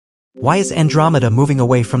Why is Andromeda moving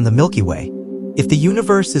away from the Milky Way? If the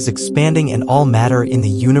universe is expanding and all matter in the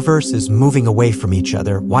universe is moving away from each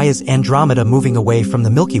other, why is Andromeda moving away from the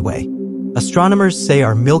Milky Way? Astronomers say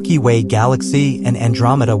our Milky Way galaxy and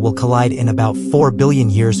Andromeda will collide in about 4 billion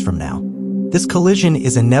years from now. This collision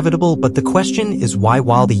is inevitable, but the question is why,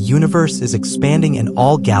 while the universe is expanding and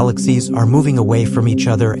all galaxies are moving away from each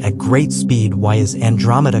other at great speed, why is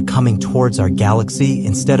Andromeda coming towards our galaxy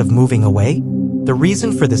instead of moving away? The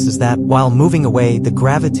reason for this is that, while moving away, the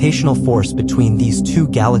gravitational force between these two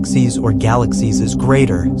galaxies or galaxies is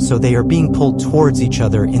greater, so they are being pulled towards each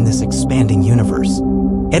other in this expanding universe.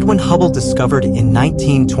 Edwin Hubble discovered in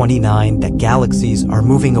 1929 that galaxies are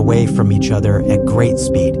moving away from each other at great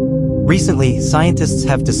speed. Recently, scientists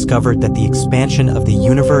have discovered that the expansion of the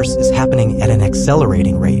universe is happening at an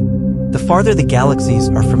accelerating rate. The farther the galaxies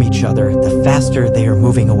are from each other, the faster they are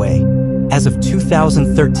moving away. As of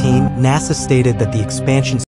 2013, NASA stated that the expansion